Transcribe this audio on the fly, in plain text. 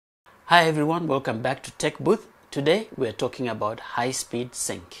Hi everyone, welcome back to Tech Booth. Today we are talking about high-speed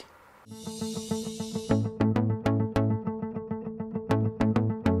sync.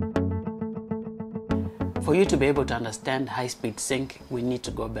 For you to be able to understand high-speed sync, we need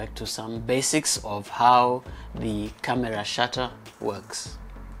to go back to some basics of how the camera shutter works.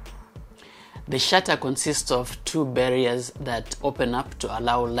 The shutter consists of two barriers that open up to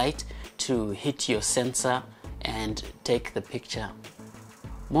allow light to hit your sensor and take the picture.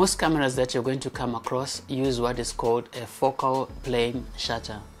 Most cameras that you're going to come across use what is called a focal plane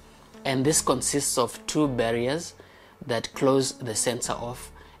shutter, and this consists of two barriers that close the sensor off,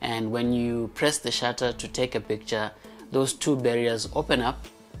 and when you press the shutter to take a picture, those two barriers open up,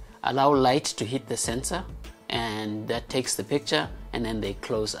 allow light to hit the sensor, and that takes the picture, and then they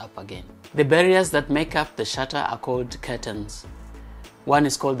close up again. The barriers that make up the shutter are called curtains. One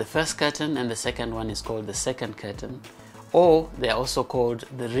is called the first curtain and the second one is called the second curtain, or they're also called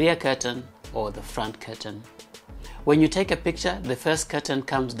the rear curtain or the front curtain. When you take a picture, the first curtain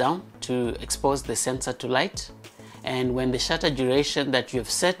comes down to expose the sensor to light, and when the shutter duration that you have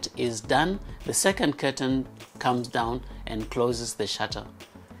set is done, the second curtain comes down and closes the shutter.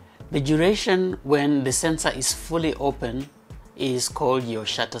 The duration when the sensor is fully open is called your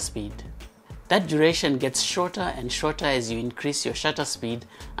shutter speed. That duration gets shorter and shorter as you increase your shutter speed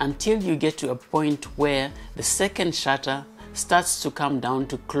until you get to a point where the second shutter starts to come down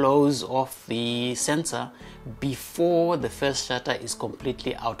to close off the sensor before the first shutter is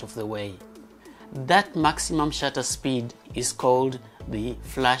completely out of the way. That maximum shutter speed is called the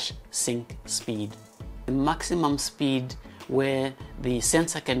flash sync speed. The maximum speed where the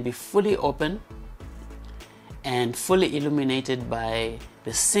sensor can be fully open and fully illuminated by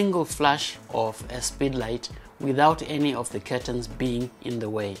the single flash of a speedlight without any of the curtains being in the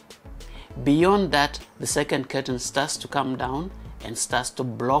way. Beyond that, the second curtain starts to come down and starts to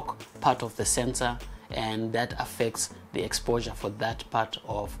block part of the sensor, and that affects the exposure for that part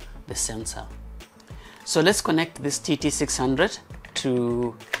of the sensor. So let's connect this TT600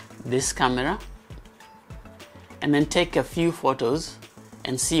 to this camera and then take a few photos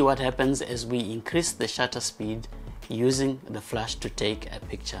and see what happens as we increase the shutter speed using the flash to take a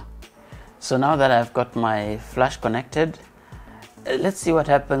picture. So now that I've got my flash connected, let's see what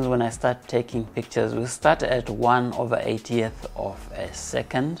happens when I start taking pictures. We'll start at 1/80th of a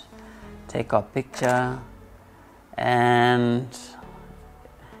second, take our picture, and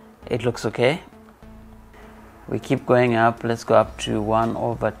it looks okay. We keep going up, let's go up to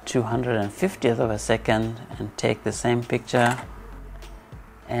 1/250th of a second and take the same picture,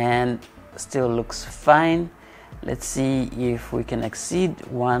 and still looks fine. Let's see if we can exceed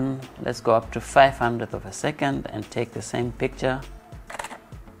 1. Let's go up to 500th of a second and take the same picture,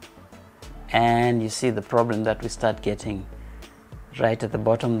 and you see the problem that we start getting. Right at the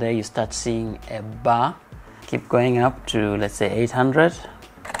bottom there you start seeing a bar. Keep going up to, let's say, 800,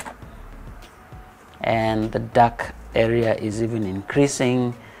 and the dark area is even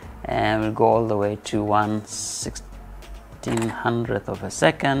increasing, and we'll go all the way to 1/1600th of a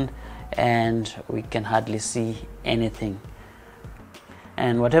second, and we can hardly see anything.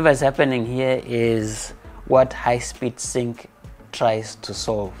 And whatever is happening here is what high-speed sync tries to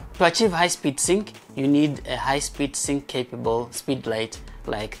solve. To achieve high-speed sync, you need a high-speed sync capable speedlight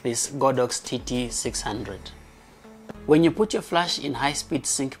like this Godox TT600. When you put your flash in high-speed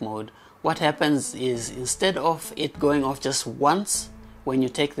sync mode, what happens is instead of it going off just once when you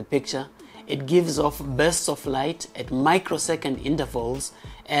take the picture, it gives off bursts of light at microsecond intervals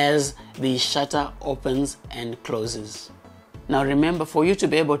as the shutter opens and closes. Now remember, for you to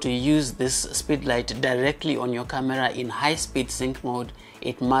be able to use this speedlight directly on your camera in high-speed sync mode,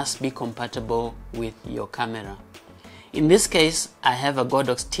 it must be compatible with your camera. In this case, I have a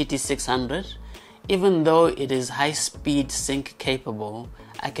Godox TT600. Even though it is high-speed sync capable,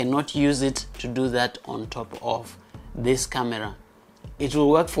 I cannot use it to do that on top of this camera. It will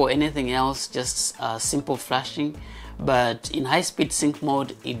work for anything else, just simple flashing, but in high-speed sync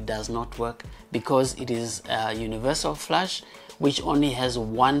mode it does not work because it is a universal flash which only has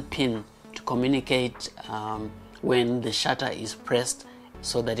one pin to communicate when the shutter is pressed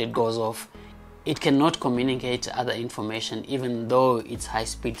so that it goes off. It cannot communicate other information even though it's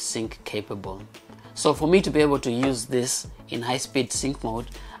high-speed sync capable. So for me to be able to use this in high-speed sync mode,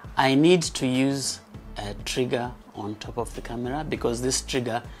 I need to use a trigger on top of the camera because this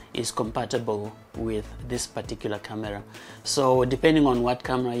trigger is compatible with this particular camera. So depending on what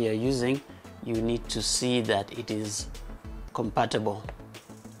camera you're using, you need to see that it is compatible.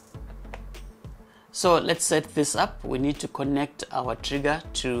 So let's set this up. We need to connect our trigger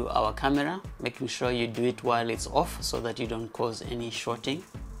to our camera, making sure you do it while it's off so that you don't cause any shorting.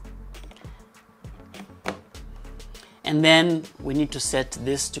 And then we need to set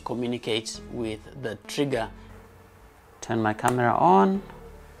this to communicate with the trigger. Turn my camera on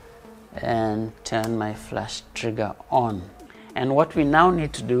and turn my flash trigger on. And what we now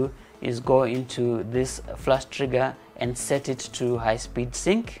need to do is go into this flash trigger and set it to high speed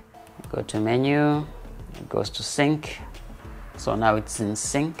sync. Go to menu, it goes to sync. So now it's in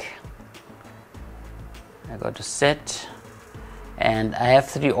sync. I go to set, and I have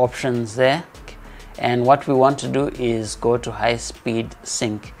 3 options there. And what we want to do is go to high speed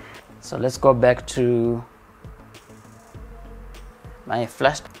sync. So let's go back to my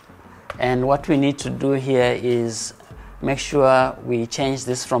flash. And what we need to do here is make sure we change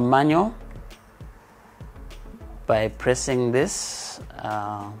this from manual by pressing this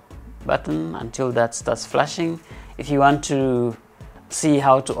button until that starts flashing. If you want to see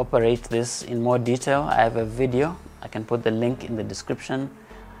how to operate this in more detail, I have a video. I can put the link in the description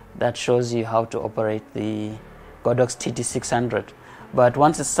that shows you how to operate the Godox TT600. But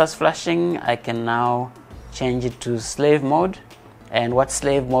once it starts flashing, I can now change it to slave mode. And what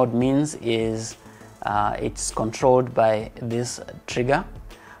slave mode means is it's controlled by this trigger.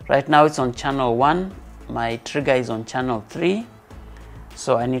 Right now it's on channel 1. My trigger is on channel 3.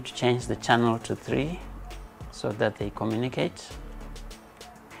 So I need to change the channel to 3 so that they communicate.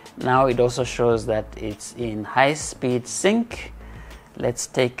 Now it also shows that it's in high speed sync. Let's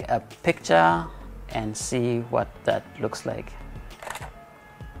take a picture and see what that looks like.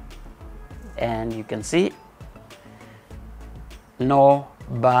 And you can see no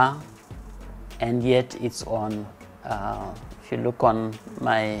bar, and yet it's on. If you look on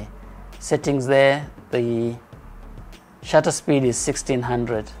my settings there, the shutter speed is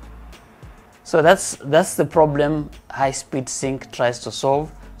 1600. So that's the problem high speed sync tries to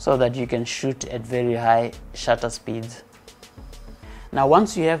solve, so that you can shoot at very high shutter speeds. Now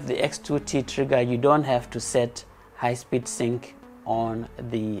once you have the X2T trigger, you don't have to set high speed sync on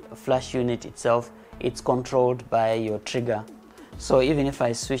the flash unit itself. It's controlled by your trigger. So even if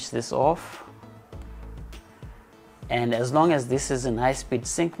I switch this off, and as long as this is in high speed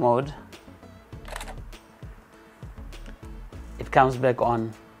sync mode, it comes back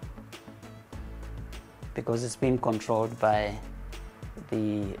on because it's being controlled by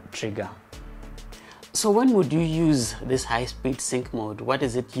the trigger. So when would you use this high speed sync mode? What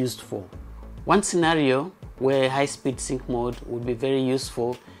is it used for? One scenario where high speed sync mode would be very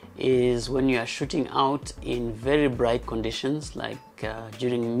useful is when you are shooting out in very bright conditions, like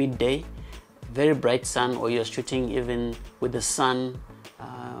during midday, very bright sun, or you're shooting even with the sun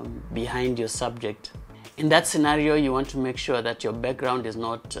behind your subject. In that scenario, you want to make sure that your background is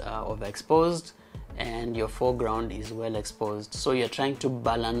not overexposed and your foreground is well exposed. So you're trying to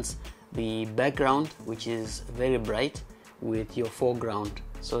balance the background, which is very bright, with your foreground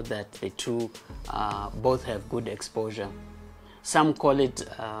so that the two both have good exposure. Some call it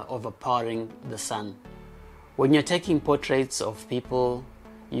overpowering the sun. When you're taking portraits of people,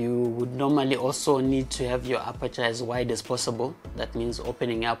 you would normally also need to have your aperture as wide as possible. That means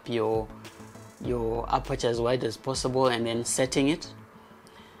opening up your aperture as wide as possible and then setting it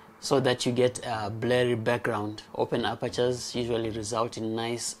so that you get a blurry background. Open apertures usually result in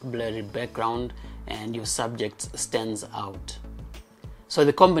nice blurry background and your subject stands out. So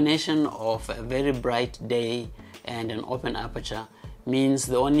the combination of a very bright day and an open aperture means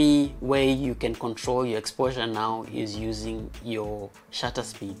the only way you can control your exposure now is using your shutter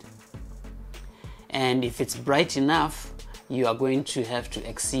speed. And if it's bright enough, you are going to have to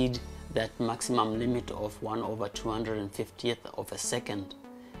exceed that maximum limit of 1/250th of a second.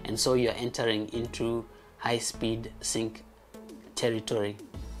 And so you're entering into high speed sync territory.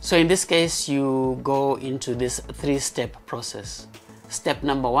 So in this case, you go into this 3-step process. Step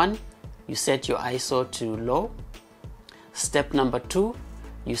number 1, you set your ISO to low. Step number 2,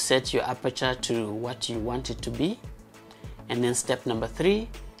 you set your aperture to what you want it to be. And then step number 3,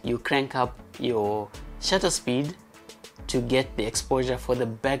 you crank up your shutter speed to get the exposure for the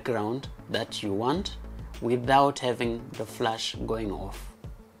background that you want without having the flash going off.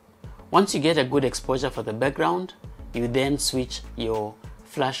 Once you get a good exposure for the background, you then switch your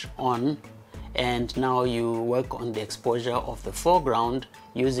flash on, and now you work on the exposure of the foreground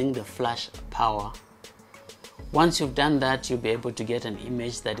using the flash power. Once you've done that, you'll be able to get an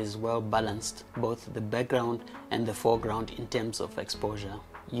image that is well balanced, both the background and the foreground in terms of exposure.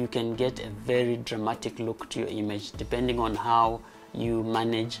 You can get a very dramatic look to your image depending on how you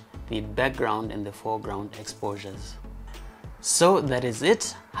manage the background and the foreground exposures. So that is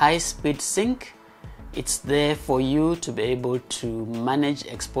it, high speed sync. It's there for you to be able to manage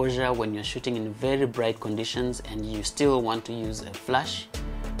exposure when you're shooting in very bright conditions and you still want to use a flash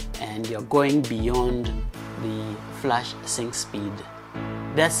and you're going beyond the flash sync speed.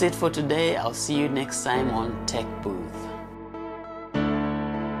 That's it for today. I'll see you next time on Tech Booth.